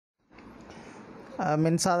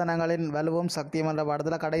மின்சாதனங்களின் வலுவும் சக்தியும் என்ற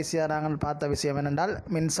பாடத்தில் கடைசியாக நாங்கள் பார்த்த விஷயம் என்னென்றால்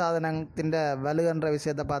மின்சாதனத்தின் வலு என்ற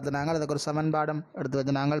விஷயத்தை பார்த்து நாங்கள் அதுக்கு ஒரு சமன்பாடும் எடுத்து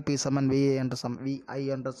வச்சு நாங்கள் பி சமன் விஐ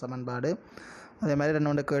என்ற சமன்பாடு அதே மாதிரி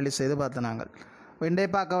ரெண்டு கேள்வி செய்து பார்த்து நாங்கள் இன்றைய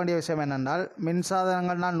பார்க்க வேண்டிய விஷயம் என்னென்றால்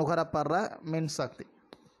மின்சாதனங்களால் நுகரப்படுற மின்சக்தி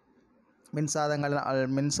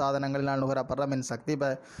மின்சாதனங்களினால் நுகரப்படுற மின்சக்தி. இப்போ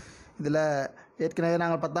இதில் ஏற்கனவே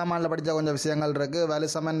நாங்கள் 10ஆம் ஆண்டில் படித்த கொஞ்சம் விஷயங்கள் இருக்குது. வலு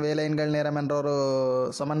சமன் வேலையின்கள் நேரம் என்ற ஒரு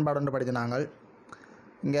சமன்பாடு ஒன்று படித்த நாங்கள்.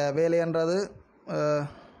 இங்கே வேலைன்றது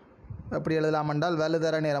எப்படி எழுதலாம் என்றால் வலு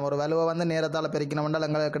தர நேரம், ஒரு வலுவை வந்து நேரத்தால் பெருக்கினோம் என்றால்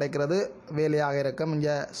எங்களுக்கு கிடைக்கிறது வேலையாக இருக்கும்.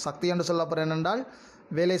 இங்கே சக்தி என்று சொல்லப்படுற என்னென்றால்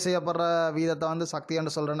வேலை செய்யப்படுற வீதத்தை வந்து சக்தி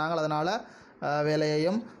என்று சொல்கிறோம் நாங்கள். அதனால்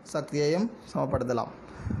வேலையையும் சக்தியையும் சமப்படுத்தலாம்.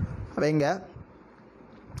 அப்போ இங்கே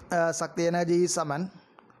சக்தி எனர்ஜி சமன்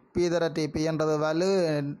பி தர டி, பி என்றது வலு,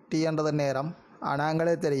 டி என்றது நேரம்.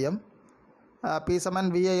 நாங்களே தெரியும் பி சமன்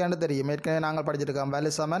விஐ என்று தெரியும், ஏற்கனவே நாங்கள் படிச்சிருக்கோம். வலு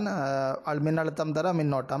சமன் மின்னழுத்தம் தர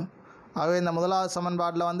மின்னோட்டம். ஆகவே இந்த முதலாவது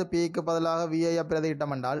சமன்பாட்டில் வந்து பிக்கு பதிலாக விஐயை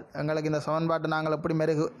பிரதியிட்டம் என்றால் எங்களுக்கு இந்த சமன்பாட்டை நாங்கள் எப்படி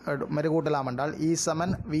மெருகூட்டலாம் என்றால் இ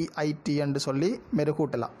சமன் விஐடி என்று சொல்லி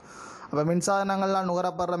மெருகூட்டலாம். அப்போ மின்சாதனங்களால்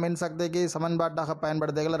நுகரப்படுற மின்சக்திக்கு சமன்பாட்டாக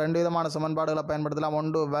பயன்படுத்திகள் 2 விதமான சமன்பாடுகளை பயன்படுத்தலாம்.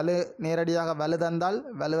 ஒன்று வலு நேரடியாக வலு தந்தால்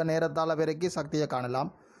வலுவை நேரத்தால் பெருக்கி சக்தியை காணலாம்,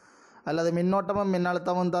 அல்லது மின்னோட்டமும்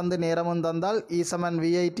மின்னழுத்தமும் தந்து நேரமும் தந்தால் இ சமன்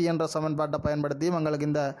விஐடி என்ற சமன்பாட்டை பயன்படுத்தியும் எங்களுக்கு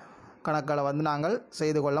இந்த கணக்களை வந்து நாங்கள்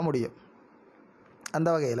செய்து கொள்ள முடியும். அந்த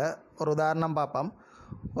வகையில் ஒரு உதாரணம் பார்ப்போம்.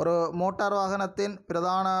 ஒரு மோட்டார் வாகனத்தின்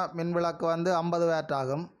பிரதான மின்விளக்கு வந்து 50 வாட்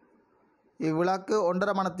ஆகும். இவ்விளக்கு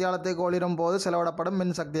 1.5 மணித்தியாலத்துக்கு ஒளிரும் போது செலவிடப்படும்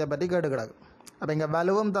மின்சக்தியை பற்றி கேட்டு கிடக்கு. அப்போ இங்கே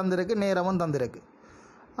வலுவும் தந்திருக்கு, நேரமும் தந்திருக்கு.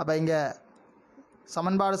 அப்போ இங்கே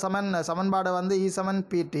சமன்பாடு வந்து இ சமன்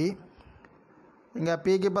பிடி. இங்கே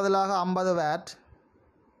பிக்கு பதிலாக 50 வாட்.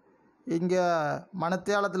 இங்கே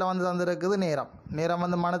மணித்தியாலத்தில் வந்து தந்திருக்குது நேரம்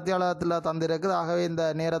வந்து மணித்தியாலத்தில் தந்திருக்குது. ஆகவே இந்த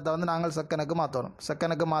நேரத்தை வந்து நாங்கள் செகண்டுக்கு மாற்றணும்.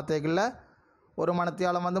 செகண்டுக்கு மாற்றிக்கல 1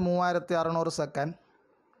 மணித்தியாலம் வந்து 3600 செகண்ட்.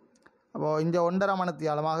 அப்போது இங்கே 1.5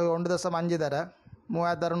 மணித்தியாலம், ஆகவே 1.5 தர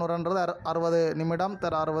 3600ன்றது 60 நிமிடம்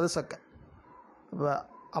தர 60 செகண்ட். இப்போ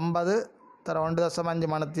 50 தர 1.5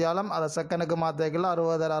 மணித்தியாலம், அதை செகண்டுக்கு மாற்றிக்கல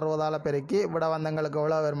 60 தர 60ஆல் பெருக்கி விட வந்தங்களுக்கு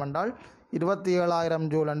எவ்வளோ வருமென்றால்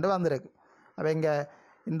 27,000 ஜூல் என்று வந்திருக்கு. அப்போ இங்கே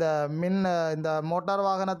இந்த மோட்டார்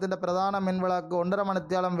வாகனத்தின் பிரதான மின்விளக்கு 1.5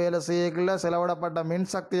 மணித்தியாலம் வேலை செய்யக்குள்ள செலவிடப்பட்ட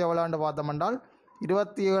மின்சக்தி எவ்வளோன்னு பார்த்தோம்னால்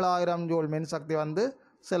 27,000 ஜூல் மின்சக்தி வந்து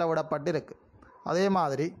செலவிடப்பட்டிருக்கு. அதே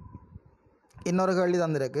மாதிரி இன்னொரு கேள்வி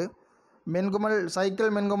தந்திருக்கு.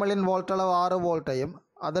 சைக்கிள் மின்குமலின் வோல்ட்டளவு 6 வோல்ட்டையும்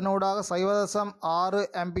அதனூடாக 0.6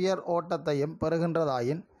 ஆம்பியர் ஓட்டத்தையும்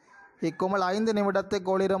பெறுகின்றதாயின் இக்குமல் 5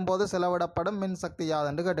 நிமிடத்துக்கு ஒளிரும் போது செலவிடப்படும் மின்சக்தி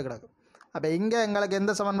யாதென்று கேட்டுக்கிடக்கு. அப்போ இங்கே எங்களுக்கு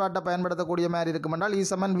எந்த சமன்பாட்டை பயன்படுத்தக்கூடிய மாதிரி இருக்குமென்றால் இ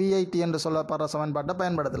சமன் விஐடி என்று சொல்லப்படுற சமன்பாட்டை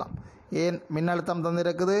பயன்படுத்தலாம். ஏன் மின்னழுத்தம்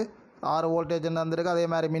தந்திருக்குது, 6 வோல்டேஜ் தந்திருக்கு, அதே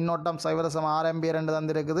மாதிரி மின்னோட்டம் 0.6 ஆம்பியர் என்று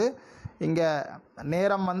தந்திருக்குது. இங்கே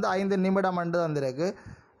நேரம் வந்து 5 நிமிடம் என்று தந்திருக்கு.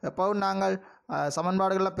 எப்போவும் நாங்கள்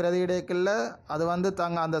சமன்பாடுகளில் பிரதியிடைக்குள்ள அது வந்து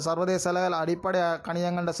அந்த சர்வதேச அடிப்படை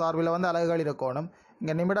கணியங்கண்ட சார்பில் வந்து அலகுகள் இருக்கணும்.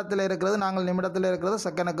 இங்கே நிமிடத்தில் இருக்கிறது, நாங்கள் நிமிடத்தில் இருக்கிறது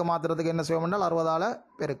செகண்டுக்கு மாற்றுறதுக்கு என்ன செய்வோம் என்றால் 60ஆல்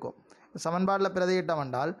பெருக்கும். சமன்பாட்டில் பிரதியிட்டம்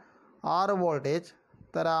என்றால் 6 வோல்டேஜ்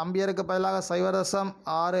தர ஆம்பியருக்கு பதிலாக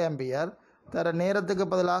 0.6 ஆம்பியர் தர நேரத்துக்கு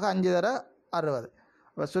பதிலாக 5 தர 60.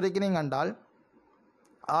 இப்போ சுருக்கினீங்க என்றால்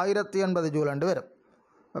 1080 ஜூல் என்று வரும்.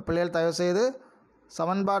 இப்போ பிள்ளைகள் தயவுசெய்து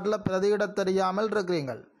சமன்பாட்டில் பிரதியிட தெரியாமல்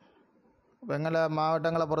இருக்கிறீங்கள். இப்போ எங்களை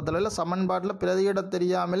மாவட்டங்களை பொறுத்தளவில் சமன்பாட்டில் பிரதியிட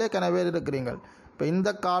தெரியாமலே கனவே இருக்கிறீங்கள். இப்போ இந்த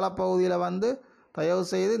காலப்பகுதியில் வந்து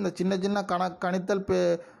தயவுசெய்து இந்த சின்ன சின்ன கணித்தல்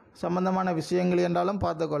சம்பந்தமான விஷயங்கள் என்றாலும்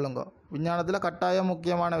பார்த்துக்கொள்ளுங்க. விஞ்ஞானத்தில் கட்டாயம்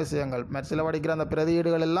முக்கியமான விஷயங்கள் மெட்ஸில் படிக்கிற அந்த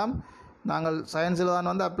பிரதியீடுகள் எல்லாம் நாங்கள் சயின்ஸில் தான்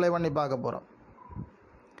வந்து அப்ளை பண்ணி பார்க்க போகிறோம்.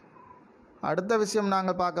 அடுத்த விஷயம்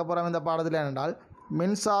நாங்கள் பார்க்க போகிறோம் இந்த பாடத்தில் என்னென்றால்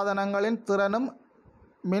மின்சாதனங்களின் திறனும்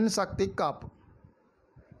மின்சக்தி காப்பு.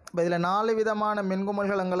 இப்போ இதில் 4 விதமான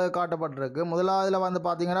மின்குமிழ்கள் எங்களுக்கு காட்டப்பட்டிருக்கு. முதலாவதில் வந்து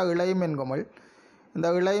பார்த்திங்கன்னா இழை மின்குமிழ். இந்த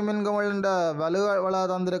இழை மின்குமிழ்ன்ற வலுவள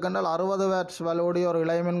தந்திருக்கின்றால் 60 வாட்ஸ் வலுவுடைய ஒரு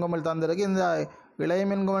இழை மின்குமிழ் தந்திருக்கு. இந்த இழை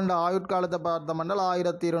மின்குமிழ்ன்ற ஆயுட்காலத்தை பார்த்தோம்னால்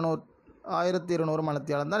 1200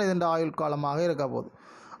 மணித்தியாலம் தான் இதன் ஆயுட்காலமாக இருக்க போகுது.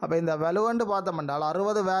 அப்போ இந்த வலுவண்டு பார்த்தோம்னால்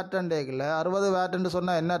 60 வாட்ண்டேக்கில் 60 வாட்ன்னு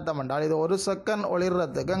சொன்னால் என்ன அர்த்தம் என்றால் இது 1 செகண்ட்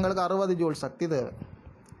ஒளிர்றதுக்கு எங்களுக்கு 60 ஜூல் சக்தி தேவை.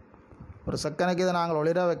 ஒரு செகண்டுக்கு இதை நாங்கள்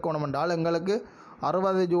ஒளிர வைக்கணும் என்றால் எங்களுக்கு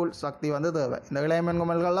 60 ஜூல் சக்தி வந்து தேவை. இந்த இளைமின்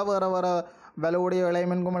குமிழ்களில் வேறு வலுவுடைய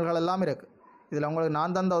இளைமின் குமிழ்கள் எல்லாம் இருக்குது. இதில் உங்களுக்கு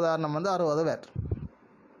நான் தந்த உதாரணம் வந்து 60 வாட்.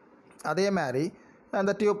 அதே மாதிரி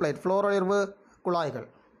அந்த டியூப்லைட் ஃப்ளோரொளிர்வு குழாய்கள்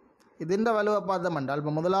ഇതിൻ്റെ வலுவை பார்த்தோம்னால்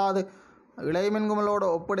இப்போ முதலாவது இளைமின்குமிழோட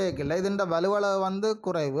ஒப்படைக்கில்லை ഇതിൻ്റെ வலுவளவு வந்து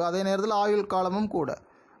குறைவு, அதே நேரத்தில் ஆயுள் காலமும் கூட.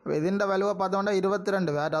 இப்போ ഇതിൻ്റെ வலுவை பார்த்தோம்னா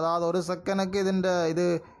 22 வாட், அதாவது ஒரு செகண்டுக்கு இது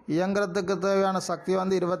இயங்குறதுக்கு தேவையான சக்தி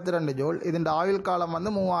வந்து 22 ஜூல். இதன் ஆயுள் காலம் வந்து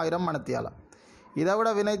 3000 மணித்தியாலம். இதை விட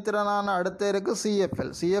வினைத்திறனான அடுத்த இருக்குது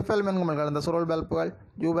சிஎஃப்எல் மின்குமிழ்கள், இந்த சுருள் பல்புகள்,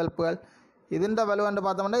 ஜூ பல்புகள். ഇതിൻ്റെ വില കണ്ട്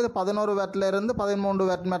பார்த்தோம்னா இது 11 வாட்டிலிருந்து 13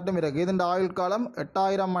 வாட் மட்டும் இருக்குது. ഇതിൻ്റെ ஆயுள் காலம்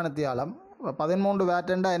 8000 மணித்தியாலம். 13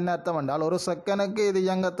 வாட்ண்டா என்ன அர்த்தம் என்றால் ஒரு செகண்டுக்கு இது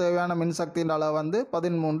இயங்க தேவையான மின்சக்தியின் அளவு வந்து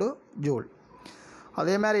 13 ஜூல்.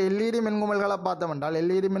 அதே மாதிரி எல்இடி மின்குமிழ்களை பார்த்தோம் என்றால்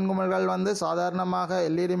எல்இடி மின்குமிழ்கள் வந்து சாதாரணமாக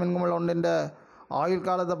எல்இடி மின்குமிழ் ஒன்றின் ஆயுள்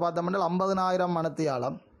காலத்தை பார்த்தோம் என்றால் 50000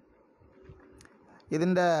 மணித்தியாலம்.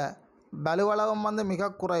 ഇതിൻ്റെ பலுவளவும் வந்து மிக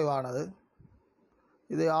குறைவானது.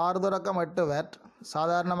 இது 6 தொடக்கம் 8 வாட்.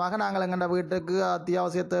 சாதாரணமாக நாங்கள் எங்கள் வீட்டுக்கு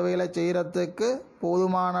அத்தியாவசிய தேவைகளை செய்கிறதுக்கு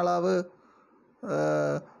போதுமான அளவு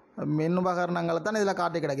மின் உபகரணங்களை தான் இதில்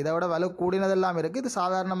காட்டி கிடக்கு. இதை விட வலு கூடினதெல்லாம் இருக்குது. இது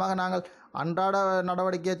சாதாரணமாக நாங்கள் அன்றாட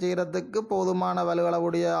நடவடிக்கை செய்கிறதுக்கு போதுமான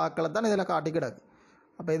வலுவளவுடைய ஆக்களை தான் இதில் காட்டி கிடக்கு.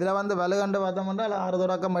 அப்போ இதில் வந்து வலு கண்டு பார்த்தோம்னா 6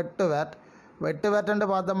 தொடக்கம் 8 வாட். 8 வாட்டுன்னு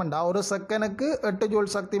பார்த்தோம்னா ஒரு செகண்டுக்கு 8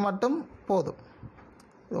 ஜூல் சக்தி மட்டும் போதும்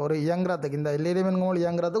ஒரு இயங்குறதுக்கு. இந்த எல்இடி மின்குமிழ்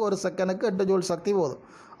இயங்குறதுக்கு ஒரு செகண்டுக்கு 8 ஜூல் சக்தி போதும்.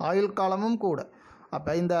 ஆயுள் காலமும் கூட.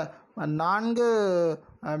 அப்போ இந்த 4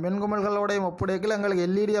 மின்குமிழ்களோடையும் ஒப்படைக்கல எங்களுக்கு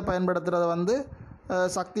எல்இடியை பயன்படுத்துகிறது வந்து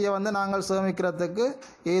சக்தியை வந்து நாங்கள் சேமிக்கிறதுக்கு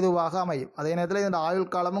ஏதுவாக அமையும். அதே நேரத்தில் இந்த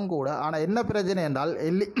ஆயுள் காலமும் கூட. ஆனால் என்ன பிரச்சனை என்றால்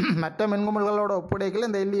மற்ற மின்குமிழ்களோட ஒப்படைக்கல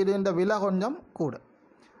இந்த எல்இடியின் விலை கொஞ்சம் கூட.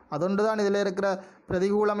 அதொன்று தான் இதில் இருக்கிற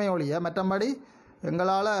பிரதிகூலமே ஒழிய மற்றபடி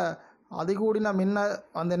எங்களால் அதிகூடின மின்னை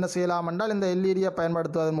வந்து என்ன செய்யலாம் என்றால் இந்த எல்இடியை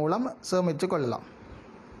பயன்படுத்துவதன் மூலம் சேமித்து கொள்ளலாம்.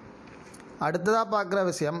 அடுத்ததாக பார்க்குற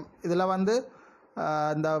விஷயம் இதில் வந்து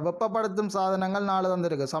இந்த வெப்பப்படுத்தும் சாதனங்கள் 4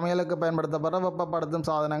 தந்திருக்கு. சமையலுக்கு பயன்படுத்தப்படுற வெப்பப்படுத்தும்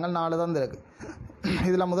சாதனங்கள் 4 தந்திருக்கு.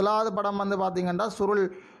 இதில் முதலாவது படம் வந்து பார்த்திங்கன்னா சுருள்,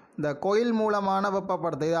 இந்த கோயில் மூலமான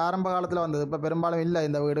வெப்பப்படுத்து. இது ஆரம்ப காலத்தில் வந்தது. இப்போ பெரும்பாலும் இல்லை,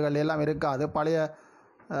 இந்த வீடுகள் எல்லாம் இருக்காது, பழைய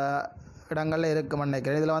இடங்களில் இருக்குன்னு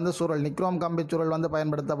நினைக்கிறேன். இதில் வந்து சுருள், நிக்ரோம் கம்பி சுருள் வந்து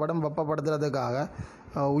பயன்படுத்தப்படும் வெப்பப்படுத்துறதுக்காக.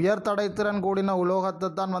 உயர் தடைத்திறன் கூடின உலோகத்தை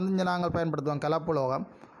தான் வந்து இங்கே நாங்கள் பயன்படுத்துவோம், கலப்புலோகம்.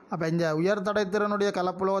 அப்போ இந்த உயர் தடைத்திறனுடைய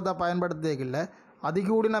கலப்புலோகத்தை பயன்படுத்திக்கல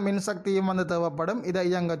அதிகூடின மின்சக்தியும் வந்து தேவைப்படும் இதை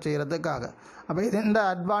இயங்க செய்கிறதுக்காக. அப்போ இது இந்த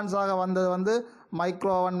அட்வான்ஸாக வந்தது வந்து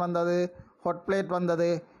மைக்ரோவன் வந்தது, ஹாட் பிளேட் வந்தது.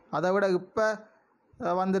 அதை விட இப்போ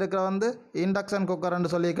வந்திருக்கிற வந்து இண்டக்ஷன்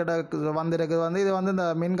குக்கர்ன்னு சொல்லி வந்திருக்குது வந்து இது வந்து இந்த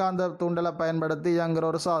மின்காந்த தூண்டலை பயன்படுத்தி இயங்குகிற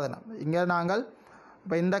ஒரு சாதனம். இங்கே நாங்கள்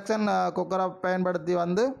இப்போ இண்டக்ஷன் குக்கரை பயன்படுத்தி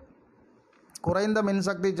வந்து குறைந்த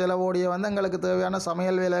மின்சக்தி செலவோடைய வந்து எங்களுக்கு தேவையான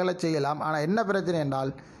சமையல் வேலைகளை செய்யலாம். ஆனால் என்ன பிரச்சனை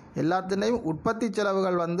என்றால் எல்லாத்தினையும் உற்பத்தி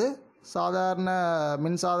செலவுகள் வந்து சாதாரண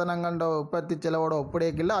மின்சாதனங்களோட உற்பத்தி செலவோட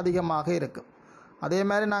ஒப்படைக்கல அதிகமாக இருக்கும். அதே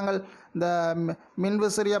மாதிரி நாங்கள் இந்த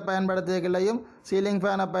மின்விசிறியை பயன்படுத்தியக்கலையும் சீலிங்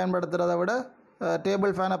ஃபேனை பயன்படுத்துகிறத விட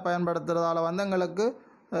டேபிள் ஃபேனை பயன்படுத்துகிறதால வந்து எங்களுக்கு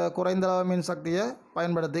குறைந்த அளவு மின்சக்தியை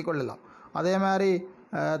பயன்படுத்தி கொள்ளலாம். அதே மாதிரி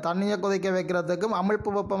தண்ணியை கொதிக்க வைக்கிறதுக்கும்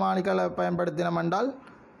அமிழ்ப்பு வெப்பமானிகளை பயன்படுத்தினோம் என்றால்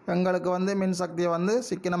எங்களுக்கு வந்து மின்சக்தியை வந்து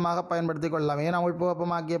சிக்கனமாக பயன்படுத்தி கொள்ளலாம். ஏன் அமிழ்ப்பு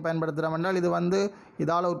வெப்பமாக்கியை பயன்படுத்துகிறோம் என்றால் இது வந்து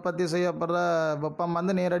இதால் உற்பத்தி செய்யப்படுற வெப்பம்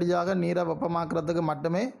வந்து நேரடியாக நீரை வெப்பமாக்குறதுக்கு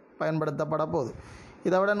மட்டுமே பயன்படுத்தப்பட போகுது.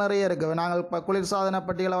 இதை விட நிறைய இருக்குது. நாங்கள் இப்போ குளிர்சாதன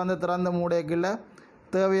பெட்டிகளை வந்து திறந்து மூடைக்குள்ள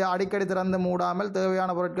அடிக்கடி திறந்து மூடாமல்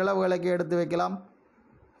தேவையான பொருட்களை வேலைக்கு எடுத்து வைக்கலாம்.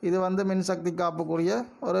 இது வந்து மின்சக்தி காப்புக்குரிய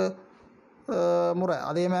ஒரு முறை.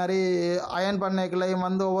 அதே மாதிரி அயன் பண்ணைகளையும்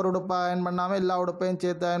வந்து ஒவ்வொரு உடுப்பாக அயன் பண்ணாமல் எல்லா உடுப்பையும்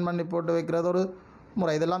சேர்த்து அயன் பண்ணி போட்டு வைக்கிறது ஒரு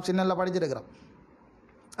முறை. இதெல்லாம் சின்னல படிச்சிருக்கிறோம்.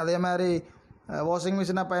 அதே மாதிரி வாஷிங்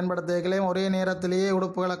மிஷினை பயன்படுத்திகளையும் ஒரே நேரத்திலேயே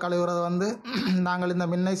உடுப்புகளை கழுவுறது வந்து நாங்கள் இந்த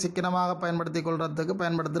மின்னை சிக்கனமாக பயன்படுத்தி கொள்வதுக்கு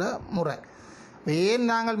பயன்படுத்துகிற முறை. ஏன்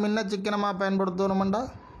நாங்கள் மின்னை சிக்கனமாக பயன்படுத்தணுமெண்டா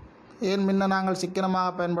ஏன் மின்னை நாங்கள்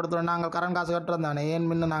சிக்கனமாக பயன்படுத்தணும்? நாங்கள் கரண்ட் காசு கட்டுறது தானே, ஏன்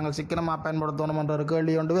மின்னை நாங்கள் சிக்கனமாக பயன்படுத்தணுமென்ற ஒரு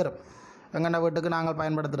கேள்வி கொண்டு வரும். எங்கள் வீட்டுக்கு நாங்கள்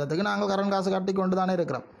பயன்படுத்துகிறதுக்கு நாங்கள் கரண்ட் காசு கட்டி கொண்டு தானே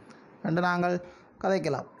இருக்கிறோம் என்று நாங்கள்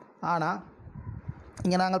கதைக்கலாம். ஆனால்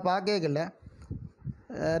இங்கே நாங்கள் பார்க்கல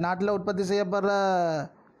நாட்டில் உற்பத்தி செய்யப்படுற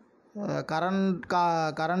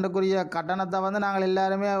கரண்ட்டுக்குரிய கட்டணத்தை வந்து நாங்கள்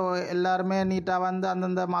எல்லாருமே நீட்டாக வந்து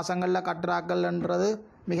அந்தந்த மாதங்களில் கட்டுறாக்கள்ன்றது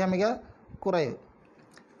மிக மிக குறைவு.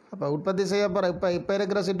 அப்போ உற்பத்தி செய்யப்படுற இப்போ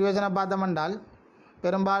இருக்கிற சிச்சுவேஷனை பார்த்தோம்னால்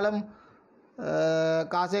பெரும்பாலும்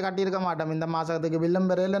காசே கட்டியிருக்க மாட்டோம். இந்த மாதத்துக்கு பில்லும்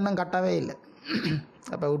பெறையில் இன்னும் கட்டவே இல்லை.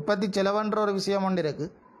 அப்போ உற்பத்தி செலவுன்ற ஒரு விஷயம் ஒன்று இருக்குது.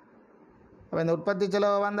 அப்போ இந்த உற்பத்தி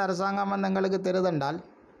செலவை வந்து அரசாங்கம் வந்து எங்களுக்கு தெரிதென்றால்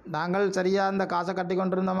நாங்கள் சரியாக அந்த காசை கட்டி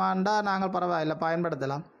கொண்டிருந்தோமாண்டா நாங்கள் பரவாயில்லை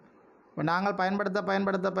பயன்படுத்தலாம். இப்போ நாங்கள்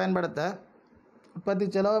பயன்படுத்த உற்பத்தி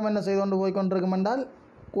செலவும் என்ன செய்து கொண்டு போய் கொண்டிருக்கும் என்றால்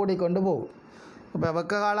கூடிக்கொண்டு போகும். இப்போ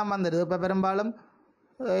வெக்க காலம் வந்துடுது. இப்போ பெரும்பாலும்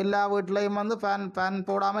எல்லா வீட்லேயும் வந்து ஃபேன்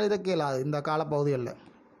போடாமல் இது இயலாது இந்த காலப்பகுதிகளில்.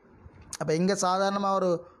 அப்போ இங்கே சாதாரணமாக ஒரு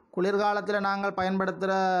குளிர்காலத்தில் நாங்கள்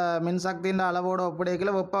பயன்படுத்துகிற மின்சக்தியின் அளவோடு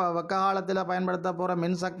ஒப்படைக்கல வெக்க காலத்தில் பயன்படுத்த போகிற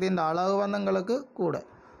மின்சக்தியின் அளவு வந்து எங்களுக்கு கூட.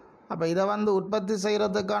 அப்போ இதை வந்து உற்பத்தி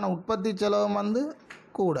செய்கிறதுக்கான உற்பத்தி செலவும் வந்து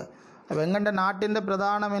கூட. எங்கள்ட நாட்டின்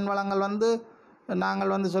பிரதான மின் வளங்கள் வந்து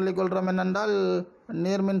நாங்கள் வந்து சொல்லிக்கொள்கிறோம் என்னென்றால்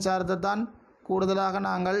நீர் மின்சாரத்தை தான் கூடுதலாக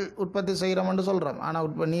நாங்கள் உற்பத்தி செய்கிறோம் என்று சொல்கிறோம். ஆனால்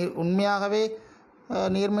உண்மையாகவே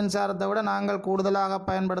நீர் மின்சாரத்தை விட நாங்கள் கூடுதலாக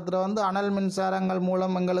பயன்படுத்துகிற வந்து அனல் மின்சாரங்கள்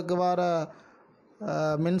மூலம் எங்களுக்கு வர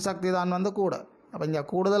மின்சக்தி தான் வந்து கூட. அப்போ இங்கே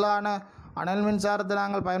கூடுதலான அனல் மின்சாரத்தை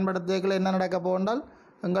நாங்கள் பயன்படுத்தியதில் என்ன நடக்க போன்றால்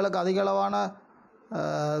எங்களுக்கு அதிகளவான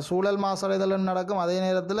சூழல் மாசடைதலும் நடக்கும். அதே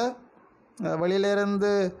நேரத்தில்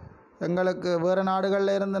வெளியிலிருந்து எங்களுக்கு வேறு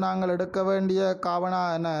நாடுகளில் இருந்து நாங்கள் எடுக்க வேண்டிய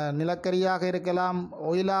நிலக்கரியாக இருக்கலாம்,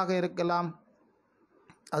 ஒயிலாக இருக்கலாம்,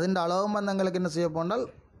 அதின் அளவும் வந்து எங்களுக்கு என்ன செய்ய போனால்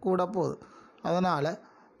கூட போகுது. அதனால்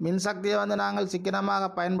மின்சக்தியை வந்து நாங்கள் சிக்கனமாக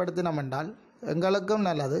பயன்படுத்தினோம் என்றால் எங்களுக்கும்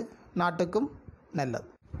நல்லது, நாட்டுக்கும் நல்லது.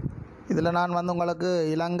 இதில் நான் வந்து உங்களுக்கு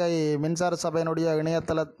இலங்கை மின்சார சபையினுடைய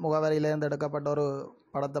இணையதள முகவரியிலேருந்து எடுக்கப்பட்ட ஒரு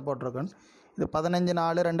படத்தை போட்டிருக்கேன். இது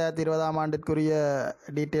 15/4/2020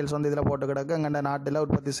 டீட்டெயில்ஸ் வந்து இதில் போட்டு கிடக்கு. எங்கள் நாட்டில்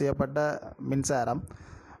உற்பத்தி செய்யப்பட்ட மின்சாரம்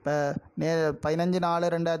இப்போ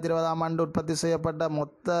 15/4/2020 உற்பத்தி செய்யப்பட்ட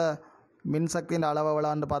மொத்த மின்சக்தியின் அளவு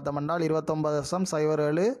விளாண்டு பார்த்தோம்னால்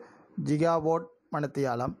 29.07 ஜிகாவோட்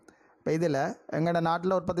மணித்தியாலம். இப்போ இதில் எங்களோட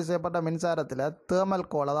நாட்டில் உற்பத்தி செய்யப்பட்ட மின்சாரத்தில் தேர்மல்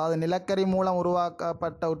கோல், அதாவது நிலக்கரி மூலம்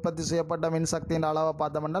உருவாக்கப்பட்ட உற்பத்தி செய்யப்பட்ட மின்சக்தியின் அளவை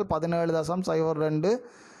பார்த்தோம்னால் 17.02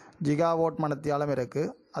 ஜிகாவோட் மணித்தியாலம்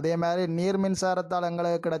இருக்குது. அதே மாதிரி நீர் மின்சாரத்தால்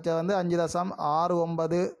எங்களுக்கு கிடைச்ச வந்து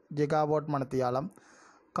 5.69 ஜிகாவோட் மணித்தியாலம்.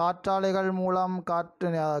 காற்றாலைகள்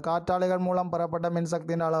மூலம் பெறப்பட்ட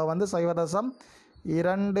மின்சக்தியின் அளவு வந்து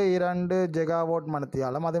 0.22 ஜிகாவோட்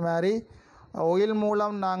மணித்தியாலம். அதே மாதிரி ஒயில்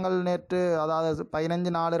மூலம் நாங்கள் நேற்று, அதாவது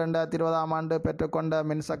 15/4/2020 பெற்றுக்கொண்ட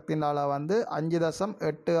மின்சக்தியின் அளவு வந்து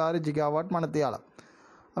 5.86 ஜிகாவாட் மணித்தியாலம்.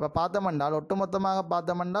 அப்போ பார்த்தோம்னால் ஒட்டுமொத்தமாக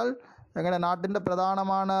பார்த்தோம்னால் எங்களோட நாட்டின்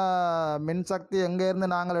பிரதானமான மின்சக்தி எங்கேருந்து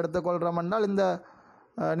நாங்கள் எடுத்துக்கொள்கிறோம் என்றால் இந்த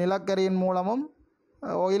நிலக்கரியின் மூலமும்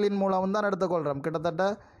ஒயிலின் மூலமும் தான் எடுத்துக்கொள்கிறோம். கிட்டத்தட்ட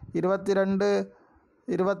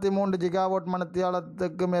 23 ஜிகாவோட்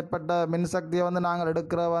மணித்தியாலத்துக்கு மேற்பட்ட மின்சக்தியை வந்து நாங்கள்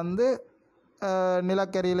எடுக்கிற வந்து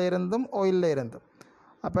நிலக்கரியில் இருந்தும் ஒயிலில் இருந்தும்.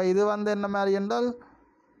 அப்போ இது வந்து என்ன மாதிரி என்றால்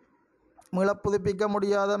புதுப்பிக்க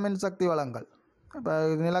முடியாத மின்சக்தி வளங்கள். இப்போ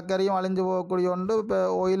நிலக்கரியும் அழிஞ்சு போகக்கூடிய உண்டு, இப்போ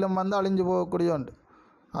ஒயிலும் வந்து அழிஞ்சு போகக்கூடிய உண்டு.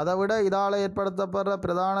 அதை விட இதால் ஏற்படுத்தப்படுற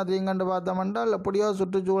பிரதான தீங்கண்டு பார்த்தோம்னால் எப்படியோ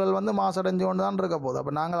சுற்றுச்சூழல் வந்து மாசடைஞ்சு கொண்டு தான் இருக்க போகுது.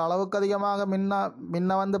 அப்போ நாங்கள் அளவுக்கு அதிகமாக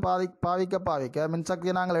மின்ன வந்து பாவிக்க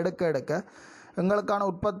மின்சக்தியை நாங்கள் எடுக்க எங்களுக்கான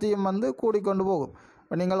உற்பத்தியும் வந்து கூடிக்கொண்டு போகும்.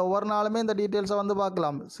 இப்போ நீங்கள் ஒவ்வொரு நாளுமே இந்த டீட்டெயில்ஸை வந்து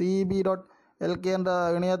பார்க்கலாம். CEB.LK என்ற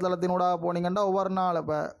இணையதளத்தினூடாக போனீங்கன்னா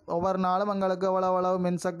ஒவ்வொரு நாளும் எங்களுக்கு எவ்வளவு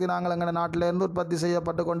மின்சக்தி நாங்கள் எங்கள் நாட்டிலேருந்து உற்பத்தி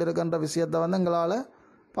செய்யப்பட்டு கொண்டிருக்கின்ற விஷயத்தை வந்து எங்களால்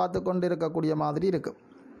பார்த்து கொண்டு இருக்கக்கூடிய மாதிரி இருக்குது.